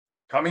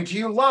Coming to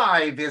you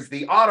live is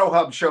the Auto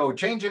Hub Show,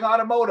 changing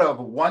automotive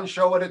one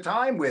show at a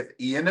time with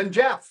Ian and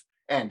Jeff.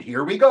 And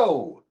here we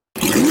go.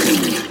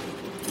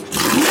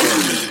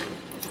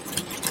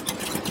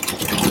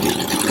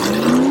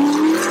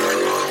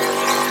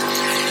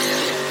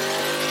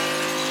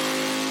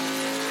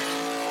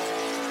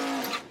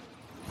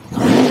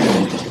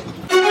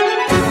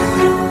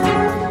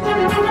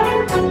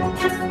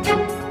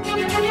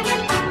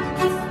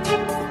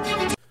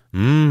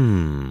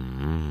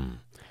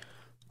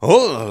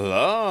 Oh la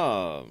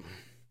la.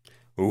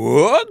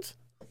 What?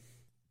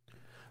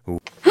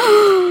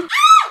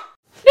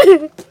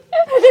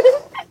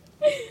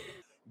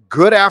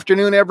 Good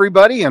afternoon,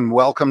 everybody, and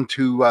welcome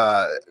to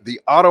the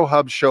Auto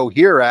Hub Show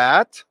here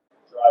at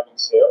Driving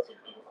Sales in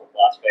beautiful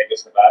Las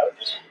Vegas, Nevada.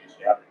 Just in case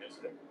you haven't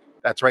visited.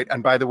 That's right.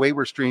 And by the way,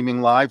 we're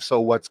streaming live. So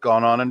what's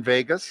gone on in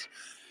Vegas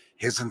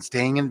isn't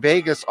staying in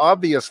Vegas,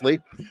 obviously.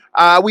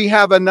 We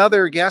have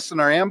another guest in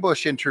our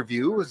ambush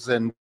interviews,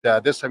 and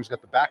this time he's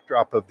got the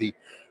backdrop of the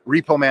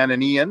Repo Man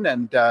and Ian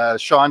and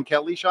Sean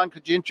Kelly. Sean,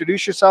 could you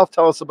introduce yourself?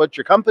 Tell us about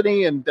your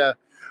company and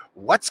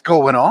what's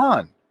going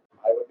on.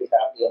 I would be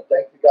happy, and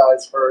thank you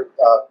guys for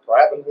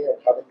having me and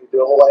having me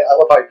do it. I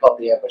love how you call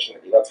the ambush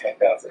interview. That's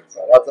fantastic.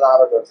 So that's an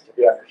honor to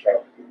be on your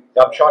show.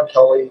 I'm Sean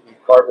Kelly, the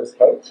Carver's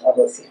coach. I'm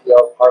the CEO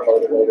of Car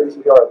Motivators.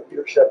 We are a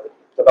leadership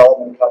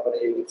development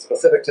company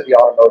specific to the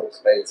automotive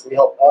space. We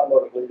help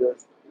automotive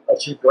leaders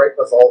achieve great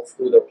results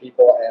through their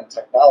people and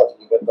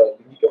technology with a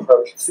unique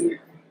approach to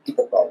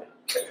people development.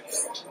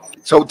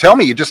 So tell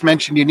me, you just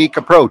mentioned unique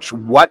approach.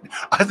 What,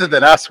 other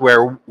than us,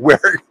 where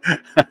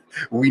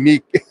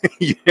we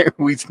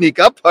sneak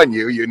up on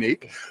you,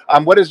 unique?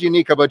 What is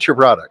unique about your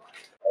product?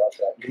 I like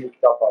that. Unique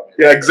stuff on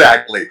you. Yeah,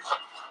 exactly.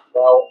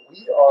 Well,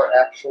 we are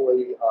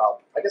actually,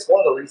 I guess one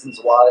of the reasons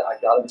why I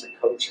got into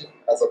coaching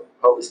as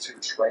opposed to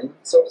training,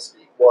 so to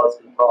speak, was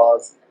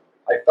because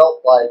I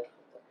felt like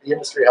the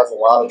industry has a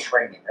lot of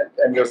training,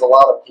 and there's a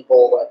lot of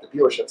people at the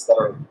dealerships that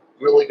are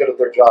really good at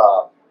their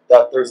job,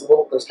 that there's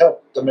kind of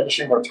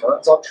diminishing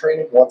returns on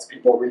training once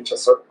people reach a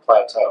certain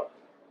plateau.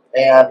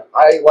 And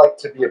I like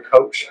to be a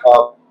coach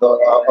of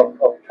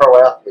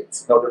pro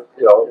athletes. It's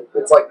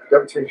like the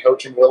difference between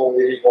coaching Little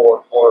League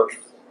or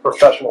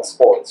professional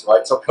sports,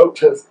 right? So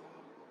coaches,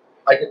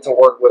 I get to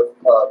work with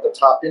the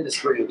top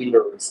industry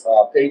leaders,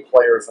 A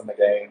players in the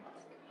game,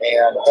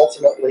 and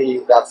ultimately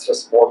that's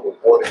just more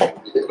rewarding.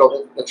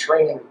 The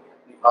training,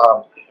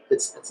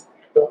 it's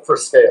built for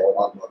scale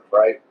on them,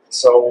 right?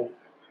 So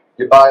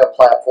you buy a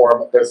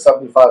platform, there's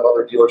 75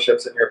 other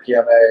dealerships in your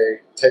PMA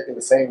taking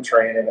the same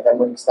training, and then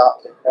when you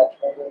stop taking that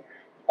training,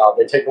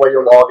 they take away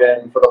your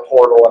login for the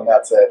portal, and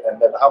that's it.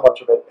 And then how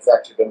much of it has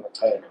actually been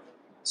retained?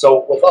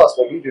 So with us,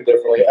 what we do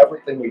differently,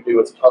 everything we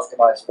do is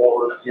customized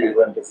for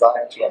you and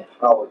designed to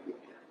empower you.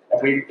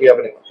 And we have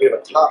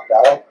a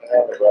top-down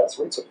and a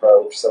grassroots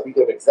approach, so we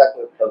give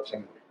executive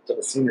coaching to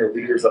the senior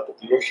leaders at the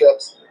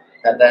dealerships,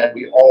 and then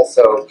we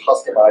also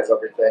customize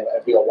everything,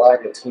 and we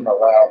align the team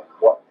around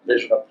what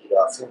vision of the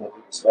senior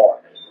leaders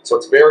want. So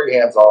it's very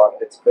hands-on,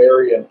 it's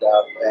very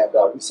in-depth,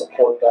 and we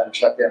support them,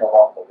 check in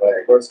along the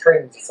way. Whereas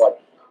training is just like,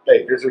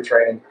 hey, here's your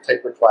training,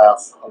 take your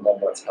class, and then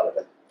that's kind of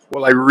it.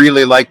 Well, I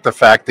really like the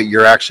fact that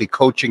you're actually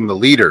coaching the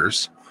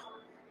leaders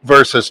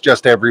versus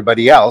just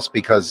everybody else,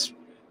 because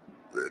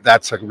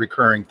that's a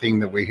recurring thing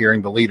that we're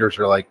hearing. The leaders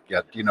are like,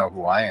 yeah, you know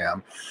who I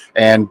am.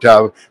 And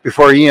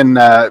before Ian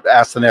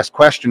asked the next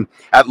question,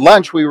 at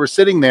lunch, we were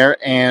sitting there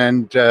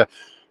and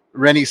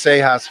Rennie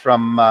Sejas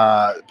from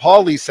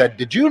Paulie said,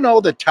 did you know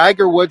that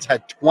Tiger Woods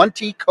had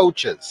 20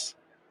 coaches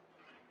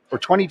or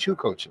 22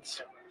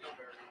 coaches?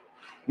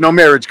 No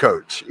marriage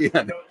coach.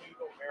 Ian.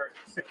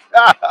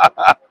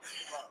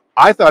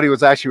 I thought he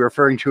was actually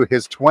referring to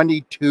his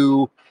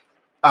 22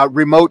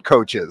 remote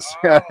coaches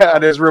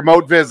and his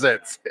remote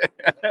visits.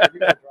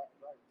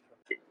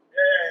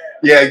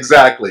 Yeah,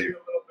 exactly. A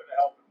little bit of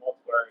help in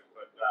multiple areas,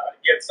 but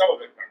some of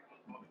it covered.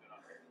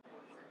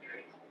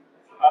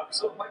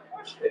 So my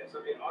question is,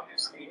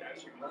 obviously,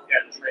 as you look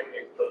at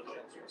training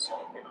coaches, you're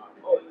selling in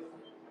automotive.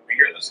 We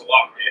hear this a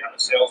lot. You have a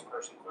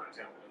salesperson, for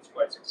example, that's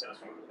quite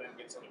successful, but then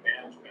gets into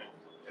management,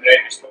 and they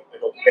just hope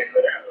they'll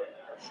figure it out,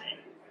 or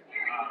she.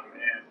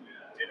 And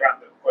did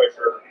have the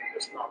pleasure of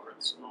this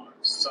conference on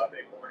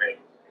Sunday morning.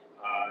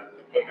 At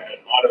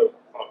an auto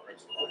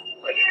conference, which was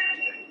quite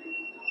interesting.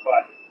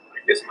 But I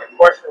guess my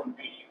question would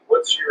be,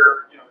 what's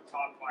your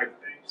top 5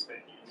 things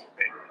that you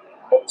think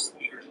most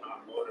leaders in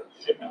automotive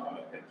should be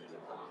doing?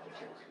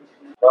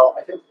 Well,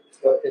 I think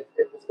it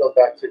just goes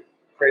back to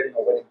creating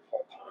a winning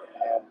culture.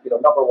 And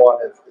number one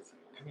is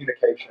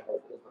communication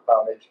is the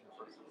foundation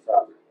for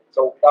success.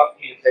 So without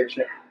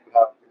communication, you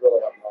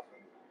really have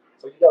nothing.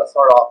 So you got to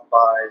start off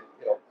by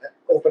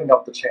opening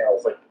up the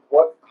channels. Like,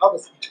 how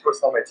does each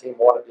person on my team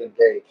want to be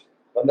engaged?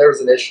 When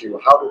there's an issue,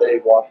 how do they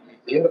want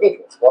the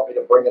individuals want me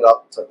to bring it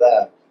up to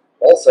them?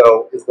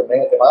 Also,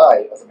 am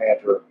I as a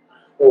manager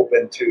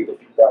open to the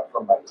feedback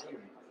from my team?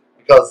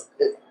 Because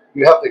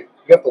you have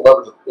to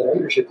leverage in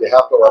leadership. You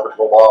have to leverage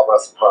the law of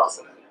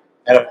reciprocity.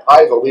 And if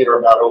I, as a leader,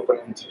 am not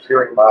open to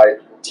hearing my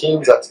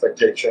team's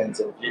expectations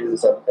and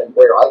views and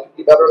where I could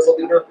be better as a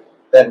leader,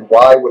 then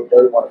why would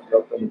they want to be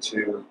open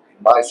to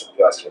my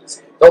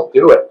suggestions? They'll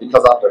do it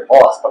because I'm their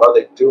boss, but are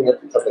they doing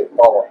it because they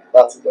follow me?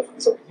 That's the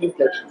difference. So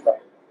communication is number one.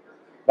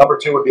 Number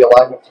two would be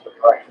alignment to the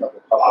direction of the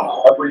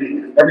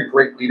company. Every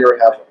great leader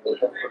has a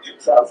vision for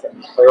success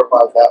and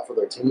clarifies that for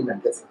their team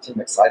and gets the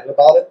team excited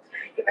about it.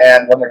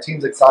 And when their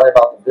team's excited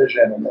about the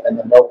vision and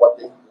they know what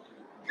they need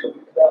to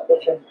contribute to that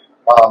vision,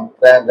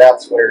 then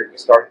that's where you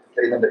start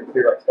getting into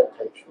clear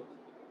expectations.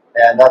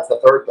 And that's the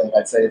third thing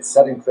I'd say. It's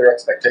setting clear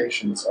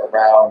expectations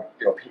around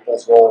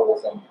people's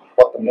roles and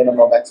what the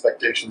minimum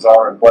expectations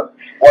are and what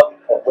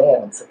a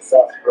win and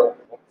success really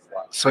looks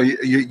like. So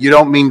you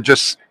don't mean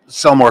just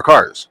sell more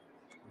cars?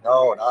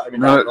 No, not, I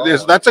mean,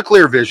 not that's a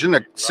clear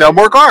vision. Sell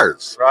more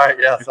cars. Right,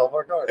 yeah, sell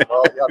more cars.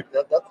 Well, yeah,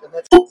 that's the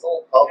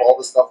result of all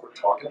the stuff we're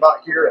talking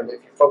about here. And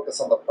if you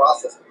focus on the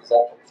process, the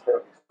result is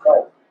very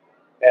right.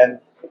 And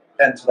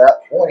to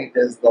that point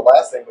is the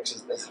last thing, which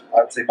is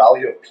I would say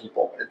value of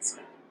people. It's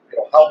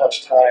how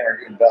much time are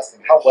you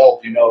investing? How well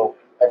do you know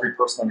every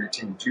person on your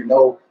team? Do you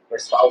know their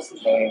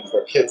spouse's names,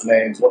 their kids'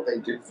 names, what they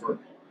do for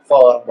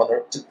fun?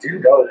 Do you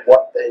know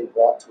what they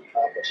want to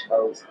accomplish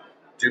most?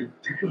 Do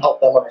you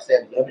help them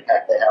understand the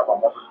impact they have on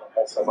everyone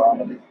else around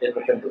them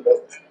within your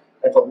business?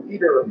 And for a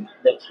leader,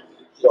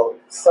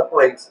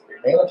 separates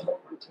management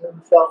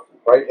routine stuff,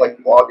 right? Like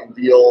logging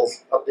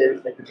deals,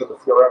 updating, making sure the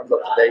CRM's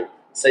up to date,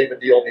 saving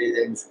deal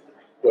meetings,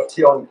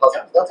 TOing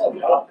customers. That's all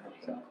you're right?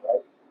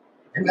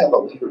 You have a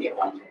leadership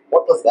routine.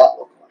 What does that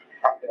look like?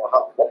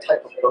 What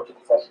type of coaching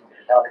sessions are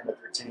you having with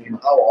your team?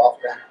 How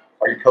often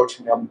are you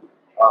coaching them?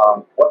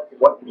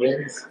 What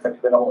wins have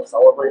you been able to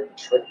celebrate and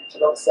contribute to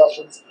those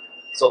sessions?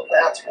 So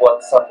that's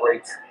what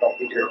separates the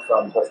leader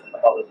from just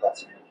another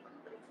investment.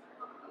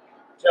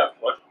 Jeff,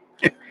 what?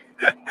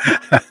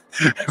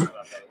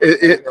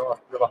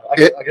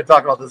 I could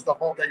talk about this stuff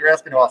all day. You're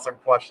asking awesome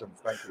questions.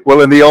 Thank you.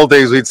 Well, in the old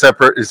days, we'd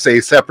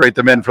separate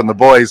the men from the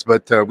boys,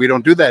 but we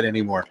don't do that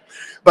anymore.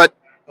 But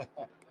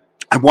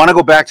I want to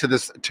go back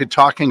to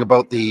talking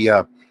about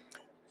the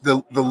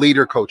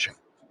leader coaching,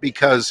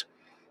 because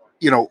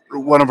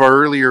one of our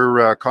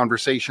earlier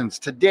conversations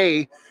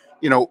today,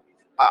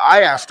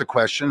 I asked a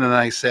question and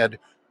I said,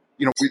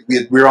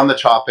 we're on the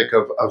topic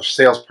of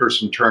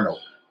salesperson turnover,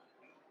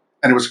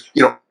 and it was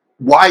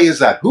why is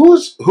that?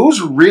 Who's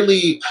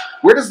really,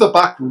 where does the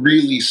buck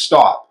really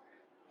stop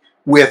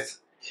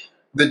with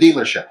the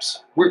dealerships?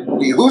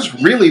 Who's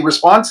really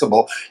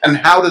responsible, and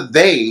how do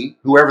they,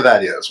 whoever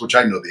that is, which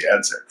I know the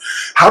answer,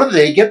 how do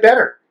they get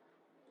better?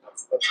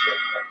 That's good.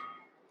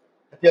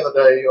 At the end of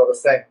the day, the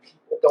saying,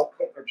 people don't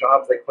quit their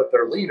jobs, they quit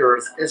their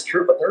leaders, is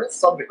true, but there is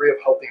some degree of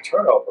healthy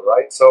turnover,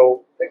 right?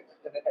 So, and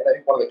I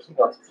think one of the key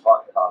ones is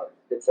talking about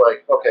it. It's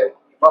like, okay,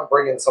 if I'm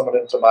bringing someone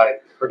into my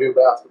Purdue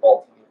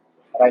basketball team,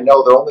 and I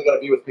know they're only going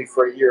to be with me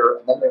for a year,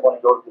 and then they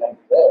want to go to the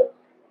NBA,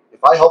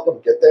 if I help them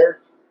get there,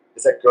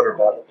 is that good or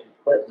bad? If they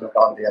quit and they've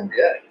gone to the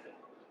NBA?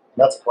 And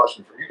that's a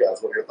question for you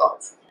guys. What are your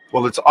thoughts?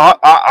 Well,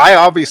 I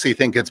obviously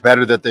think it's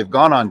better that they've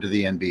gone on to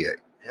the NBA.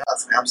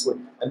 Yes,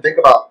 absolutely. And think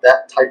about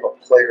that type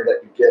of player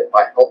that you get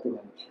by helping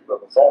them achieve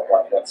a result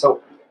like that.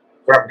 So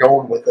where I'm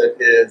going with it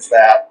is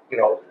that,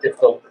 if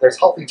there's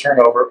healthy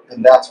turnover,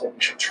 then that's what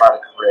we should try to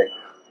create.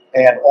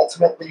 And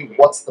ultimately,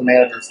 what's the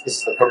manager's, this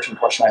is the coaching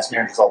question I ask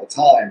managers all the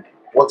time,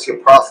 what's your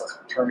process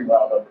for turning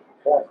around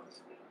underperformers?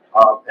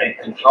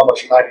 And how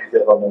much time do you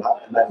give them?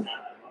 And then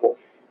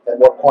at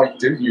what point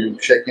do you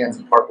shake hands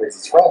and part ways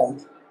as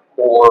friends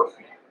or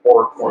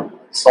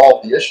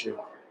solve the issue?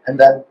 And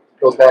then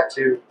it goes back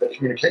to the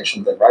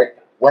communication thing, right?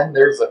 When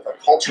there's a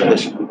cultural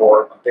issue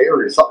or a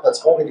barrier, something that's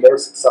holding their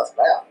success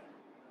back,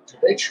 do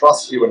they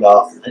trust you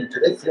enough, and do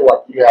they feel like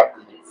you have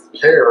the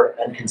care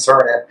and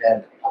concern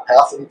and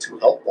capacity to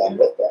help them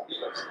with that?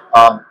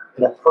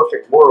 In a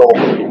perfect world,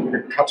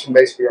 you're touching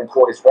base with your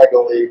employees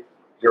regularly.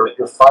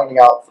 You're finding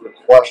out through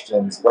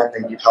questions when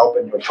they need help,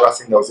 and you're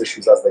addressing those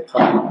issues as they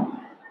come.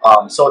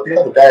 So at the end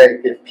of the day,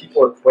 if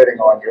people are quitting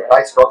on you, and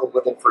I struggled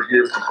with it for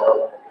years before I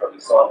learned to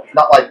coach, so it's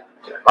not like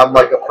I'm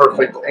like a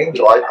perfect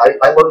angel. I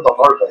learned the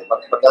hard way,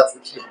 but that's the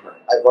key.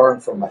 I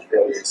learned from my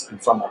failures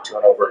and from my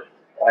turnover,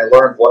 and I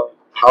learned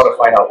how to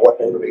find out what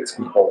motivates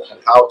people and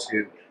how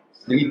to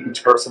lead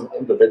each person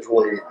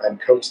individually and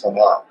coach them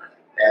up.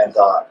 And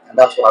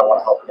that's what I want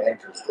to help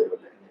managers do in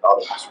the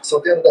auto industry. So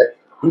at the end of the day,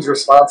 who's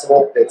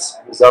responsible? It's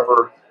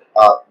whoever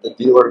the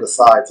dealer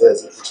decides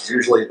is, which is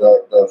usually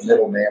the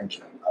middle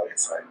management, I would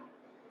say.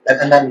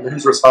 And then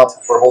who's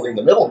responsible for holding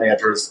the middle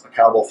managers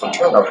accountable for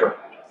turnover?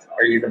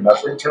 Are you even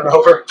measuring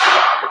turnover?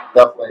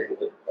 Definitely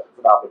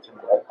an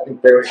opportunity. I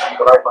think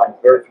what I find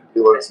very few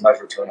dealers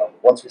measure turnover.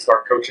 Once we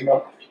start coaching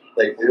them,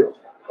 they do,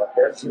 but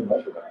very few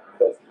measure that.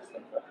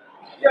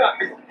 Yeah,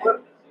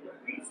 what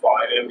we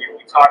find, and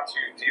we talk to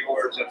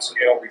dealers at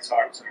scale, we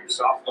talk to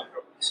software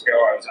at scale.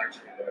 I was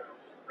actually at a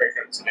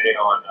breakout today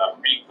on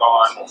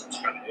Recon, which was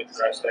kind of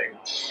interesting.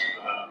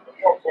 But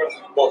more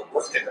importantly, both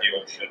worked in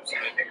dealerships, and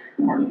I think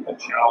part of the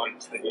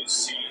challenge that you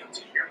see,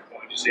 to your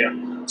point, is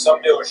some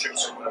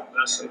dealerships don't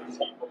necessarily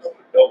people that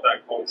build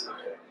that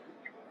culture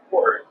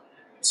forward.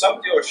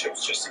 Some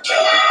dealerships just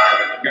accept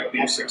it. They're going to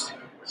leave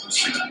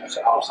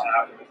 60% off on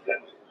average.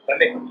 Then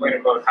they complain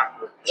about having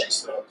to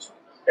replace those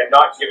and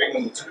not giving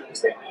them the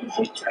tools they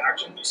need to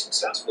actually be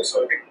successful.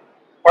 So I think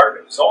part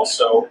of it is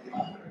also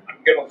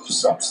I'm going to lose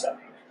some stuff.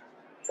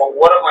 But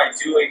what am I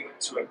doing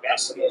to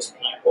invest in those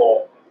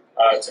people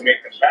to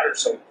make them better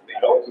so that they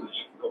don't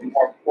leave? But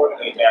more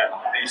importantly, that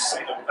they see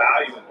the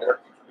value in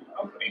working for the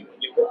company.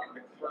 When you look at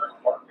the current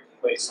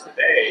marketplace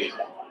today,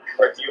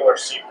 where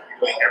dealers seem to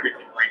be doing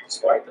everything right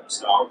despite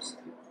themselves,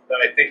 that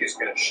I think is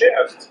going to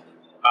shift.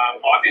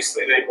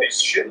 Obviously, they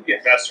should be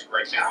investing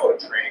right now in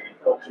training and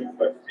coaching,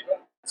 but they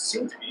don't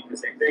seem to be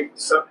because they think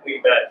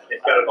suddenly that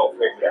they've got it all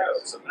figured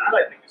out. So that,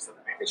 I think, is the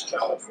biggest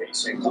challenge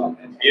facing the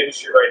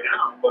industry right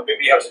now. But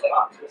maybe you have some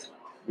thoughts.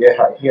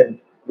 Yeah, Ian,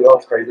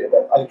 it's crazy.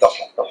 I think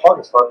the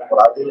hardest part of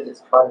what I do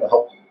is trying to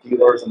help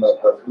dealers and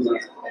the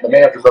leaders and the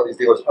managers of these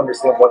dealers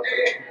understand what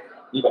coaching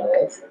even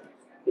is.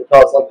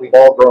 Because, like, we've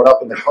all grown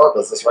up in the car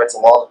business, right? So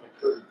a lot of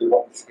people do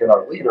want to be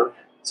our leader.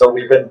 So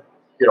we've been,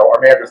 our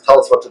managers tell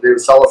us what to do,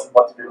 sell us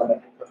what to do, and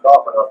then pissed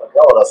off at us and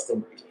yell at us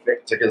to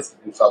get us to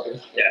do something.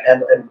 Yeah.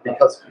 And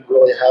because we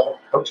really haven't,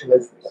 coaching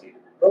is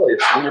really,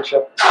 it's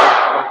leadership.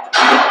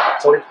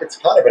 So it's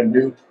kind of a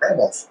new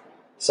premise.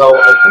 So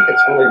I think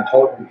it's really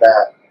important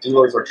that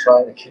dealers are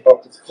trying to keep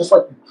up, just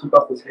like you keep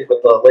up to speed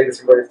with the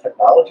latest and greatest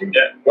technology.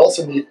 Yeah. You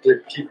also need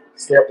to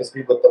stay up to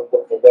speed with the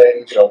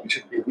way we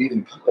should be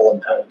leading people in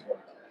 2020.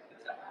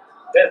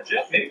 Yeah,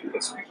 Jeff, maybe you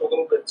can speak a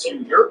little bit to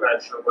your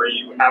venture where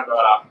you have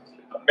a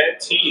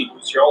mentee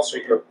who's also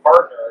your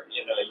partner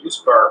in a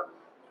used car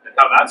and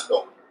how that's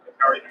going.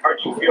 How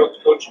do you feel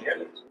coaching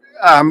him?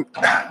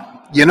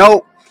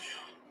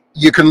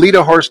 You can lead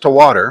a horse to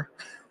water,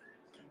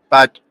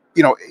 but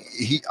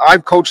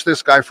I've coached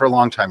this guy for a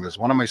long time. He was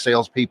one of my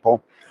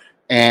salespeople,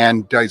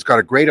 and he's got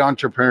a great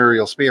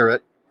entrepreneurial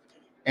spirit,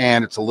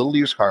 and it's a little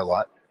used car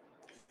lot,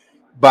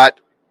 but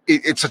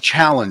it's a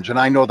challenge, and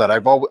I know that.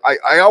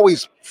 I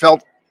always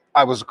felt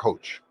I was a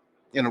coach.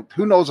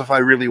 Who knows if I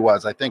really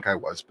was? I think I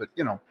was, but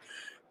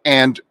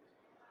and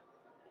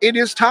it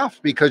is tough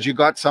because you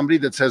got somebody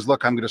that says,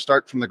 "Look, I'm going to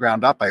start from the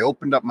ground up. I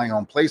opened up my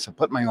own place. I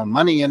put my own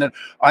money in it.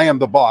 I am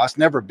the boss.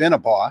 Never been a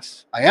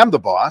boss. I am the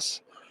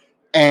boss,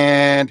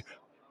 and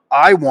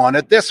I want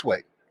it this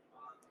way."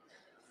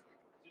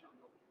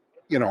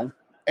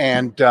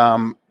 And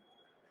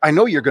I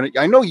know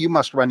you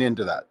must run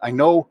into that. I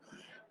know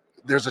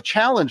there's a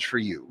challenge for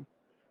you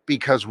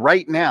because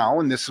right now,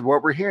 and this is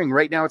what we're hearing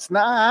right now, it's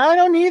not, I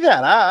don't need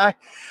that.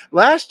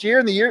 Last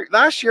year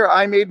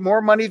I made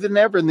more money than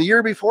ever. And the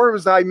year before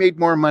I made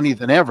more money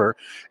than ever.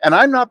 And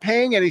I'm not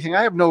paying anything.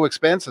 I have no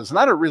expenses and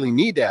I don't really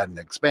need to add an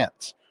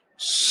expense.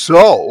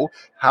 So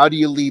how do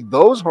you lead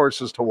those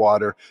horses to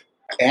water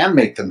and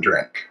make them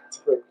drink? It's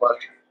a great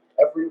question.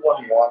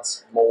 Everyone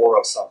wants more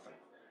of something.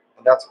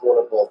 And that's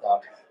what it boils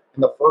down to.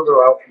 And the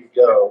further out you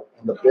go,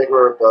 and the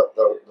bigger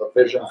the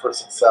vision for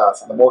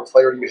success, and the more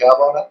clarity you have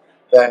on it,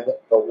 then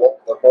the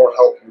more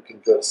help you can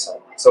give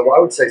someone. So I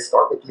would say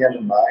start with the end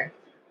in mind.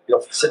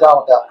 Sit down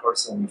with that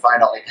person and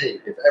find out, like, hey,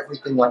 if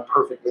everything went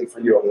perfectly for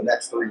you over the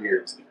next 3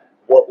 years,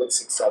 what would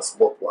success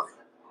look like?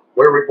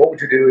 What would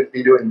you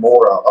be doing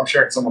more of? I'm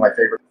sharing some of my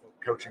favorite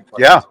coaching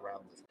questions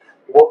around this.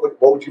 What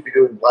would you be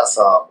doing less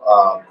of?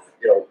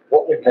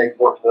 What would make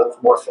work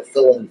more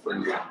fulfilling for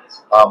you?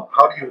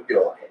 How do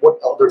you, what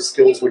other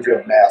skills would you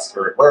have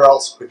mastered? Where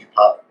else could you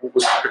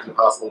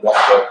possibly want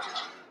to go?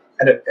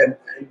 And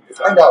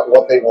find out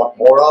what they want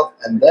more of,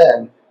 and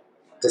then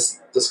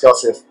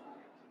discuss if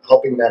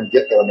helping them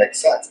get there makes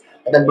sense.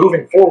 And then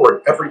moving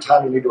forward, every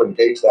time you need to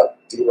engage that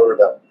dealer,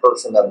 that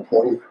person, that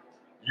employee,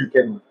 you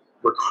can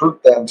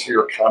recruit them to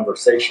your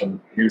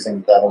conversation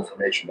using that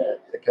information.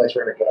 Can I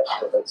share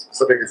a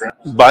specific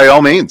example? By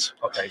all means.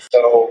 Okay,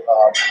 so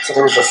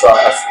there was this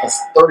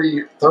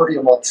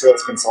 30-a-month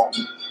sales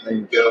consultant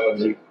named Gil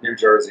in New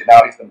Jersey.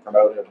 Now he's been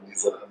promoted and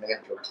he's a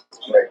manager, which is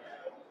great.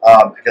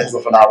 Because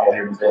of a phenomenal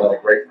human being and a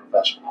great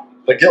professional.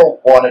 But Gil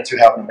wanted to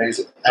have an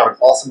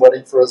awesome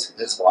wedding for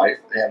his wife,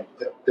 and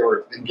they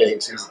were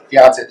engaged. He was a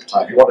fiance at the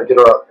time. He wanted to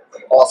get her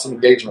an awesome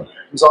engagement.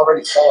 He was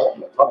already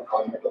selling a ton of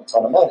cars, making a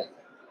ton of money.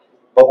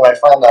 But when I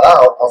found that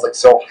out, I was like,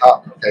 so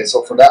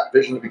for that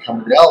vision to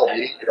become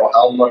reality,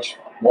 how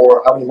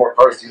many more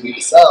cars do you need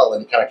to sell?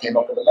 And he kind of came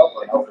up with a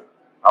number. And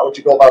how would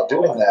you go about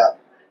doing that?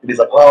 And he's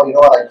like, well, you know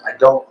what? I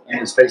don't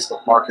use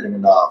Facebook marketing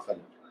enough. And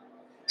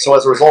so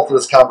as a result of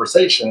this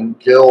conversation,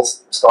 Gil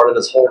started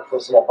his whole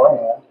personal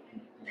brand.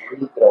 He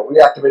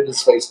reactivated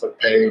his Facebook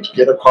page,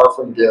 get a car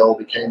from Gil,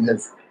 became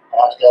his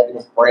hashtag and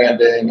his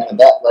branding, and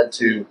that led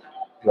to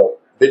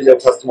video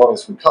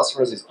testimonials from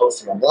customers he's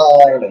posting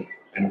online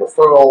and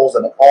referrals,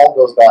 and it all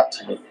goes back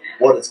to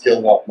what does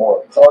Gil want more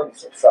of? He's already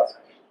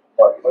successful,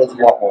 but what does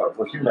he want more of?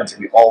 We're humans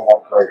and we all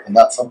want great, and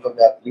that's something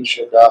that we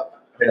should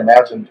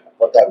imagine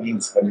what that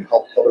means when you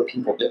help other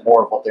people get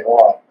more of what they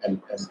want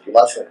and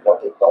less of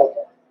what they don't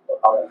want.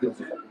 How that feels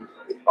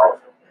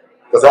powerful.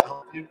 Does that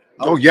help you?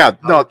 Oh yeah,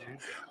 no,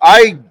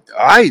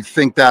 I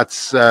think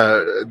that's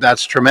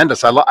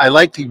tremendous. I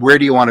like where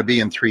do you want to be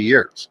in 3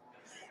 years?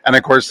 And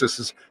of course,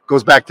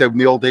 goes back to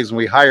the old days when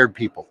we hired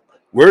people.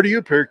 Where do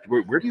you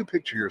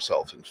picture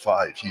yourself in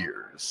 5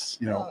 years?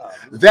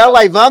 Well,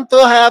 I want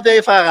to have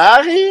a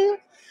Ferrari.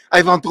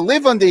 I want to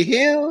live on the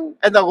hill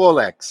and a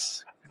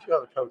Rolex. You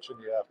have a coach in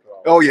you after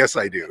all. Oh, yes,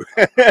 I do.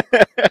 I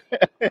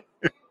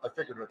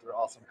figured with your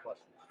awesome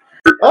question.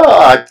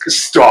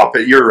 Stop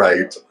it. You're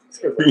right.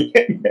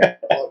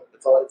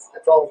 It's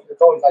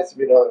always nice to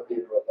meet other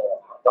people with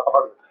the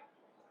heart.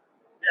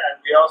 Yeah,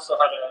 and we also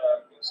had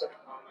a second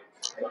comment.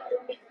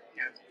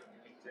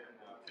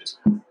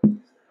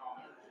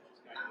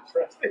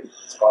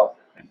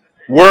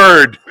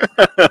 Word.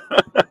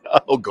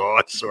 Oh,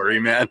 God. Sorry,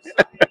 man. The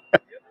other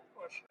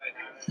question I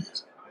have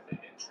is kind of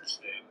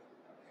interesting,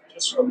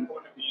 just from the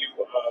point of view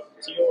of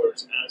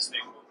dealers as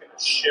they look at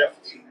a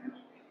shift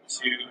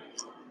to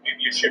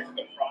maybe a shift in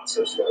the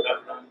process, or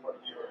that point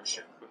of view, or a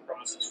shift in the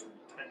process from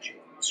retention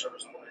from the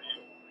service point of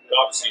view. And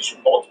obviously, you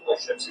should multiple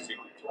shifts as you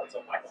move towards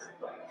electric.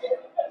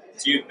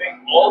 Do you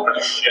think all of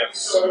these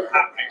shifts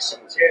happening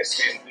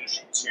simultaneously, in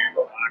addition to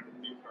the lack of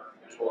new car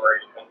inventory,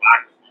 the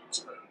lack of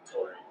used car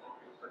inventory,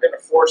 are going to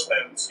force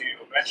them to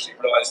eventually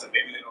realize that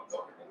maybe they don't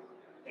go?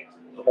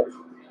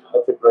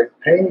 That's a great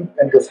pain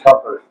and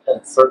discomfort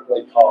can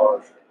certainly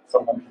cause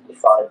someone to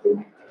decide they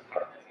need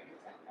to.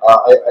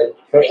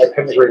 I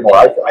couldn't agree more.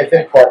 I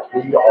think that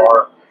we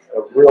are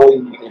a really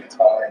unique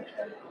time,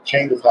 and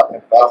change is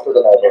happening faster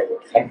than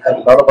ever, and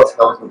none of us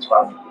knows what's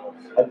around the corner.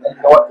 And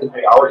you know what? In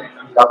reality,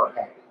 we never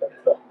can.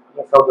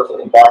 It's no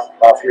different than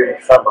last year in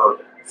December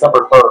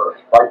 3rd,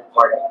 right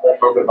after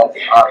COVID-19.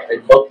 I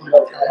looked at what's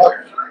going to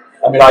happen.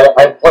 I mean, I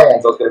had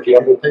plans. I was going to be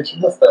on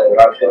vacation this day, and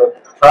I was going to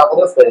travel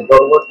this day and go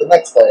to work the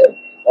next day, and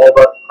all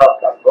that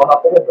crap got thrown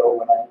out the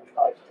window when I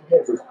was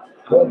 5 years.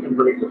 Going to be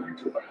really good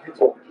future, but here's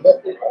what we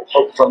can't do.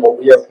 Focus on what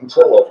we have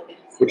control of,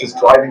 which is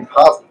driving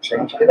positive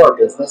change in our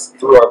business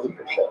through our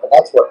leadership, and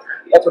that's what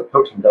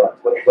coaching does.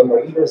 When the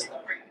leaders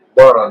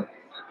learn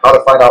how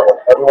to find out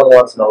what everyone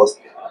wants to know, is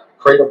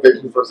create a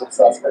vision for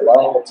success,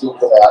 align the team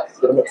to that,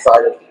 get them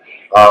excited,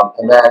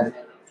 and then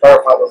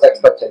clarify those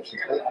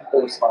expectations, make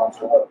people respond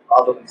to a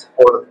positive and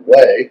supportive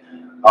way,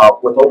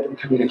 with open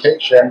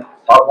communication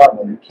online,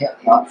 and you can't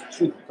not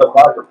succeed, because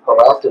now you're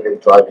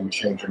proactively driving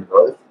change and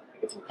growth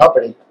with your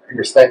company, and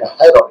you're staying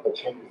ahead of the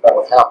changes that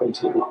would happen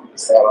to you if you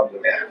sat on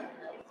your back.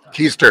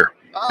 Keister.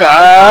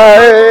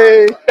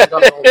 Hi.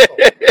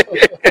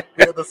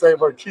 We had the same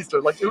word,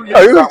 Keister. Like, who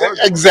uses that word?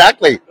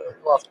 Exactly.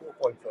 Lost 4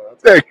 points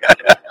there.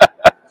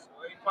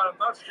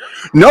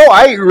 No,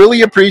 I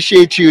really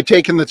appreciate you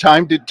taking the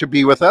time to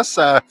be with us.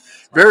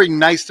 Very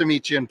nice to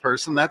meet you in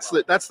person. That's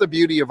the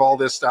beauty of all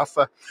this stuff.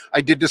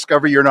 I did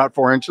discover you're not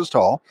 4 inches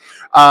tall.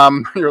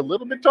 You're a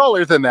little bit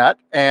taller than that.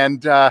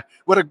 And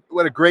what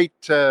a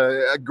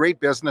great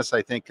business.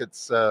 I think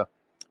it's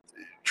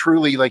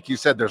truly, like you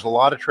said, there's a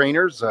lot of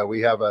trainers.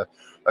 We have a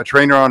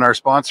trainer on our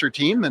sponsor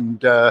team,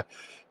 and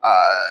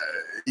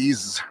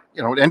he's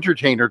an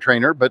entertainer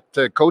trainer, but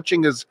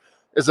coaching is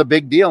a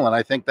big deal. And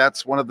I think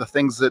that's one of the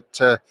things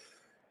that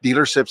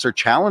dealerships are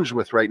challenged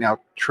with right now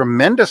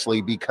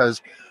tremendously,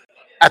 because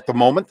at the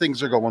moment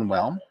things are going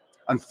well.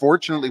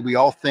 Unfortunately, we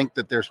all think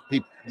that there's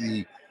people,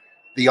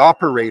 the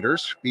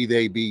operators, be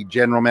they be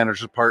general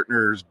managers,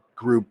 partners,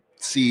 group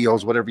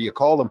CEOs, whatever you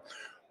call them,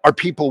 are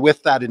people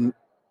with that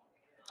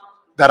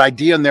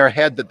idea in their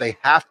head that they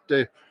have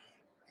to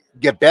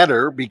get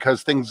better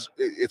because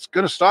it's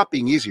going to stop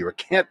being easier.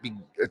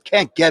 It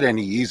can't get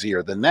any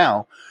easier than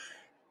now.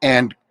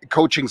 And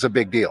coaching's a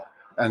big deal.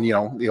 And, the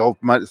old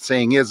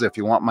saying is, if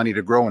you want money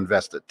to grow,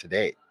 invest it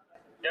today.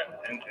 Yeah,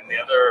 and the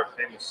other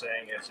famous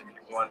saying is, if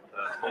you want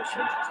bullshit,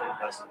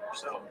 invest in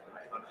yourself.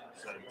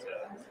 100%.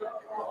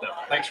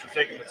 Thanks for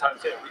taking the time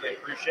today. I really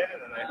appreciate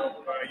it, and I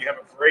hope you have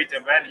a great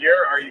event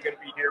here. Are you going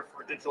to be here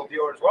for Digital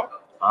Dealer as well?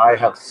 I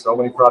have so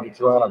many projects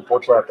going on.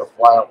 Unfortunately, I have to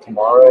fly out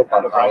tomorrow,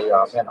 but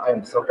I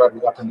am so glad we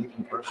got to meet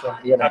in person.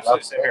 Ian,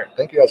 absolutely, same here.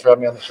 Thank you guys for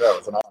having me on the show.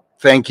 It's an honor.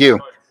 Thank you.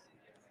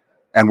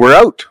 And we're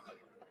out.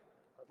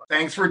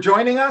 Thanks for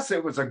joining us.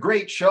 It was a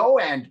great show,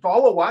 and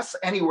follow us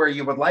anywhere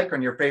you would like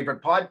on your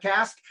favorite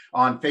podcast,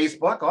 on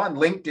Facebook, on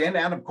LinkedIn,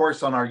 and of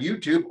course on our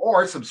YouTube,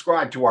 or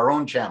subscribe to our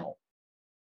own channel.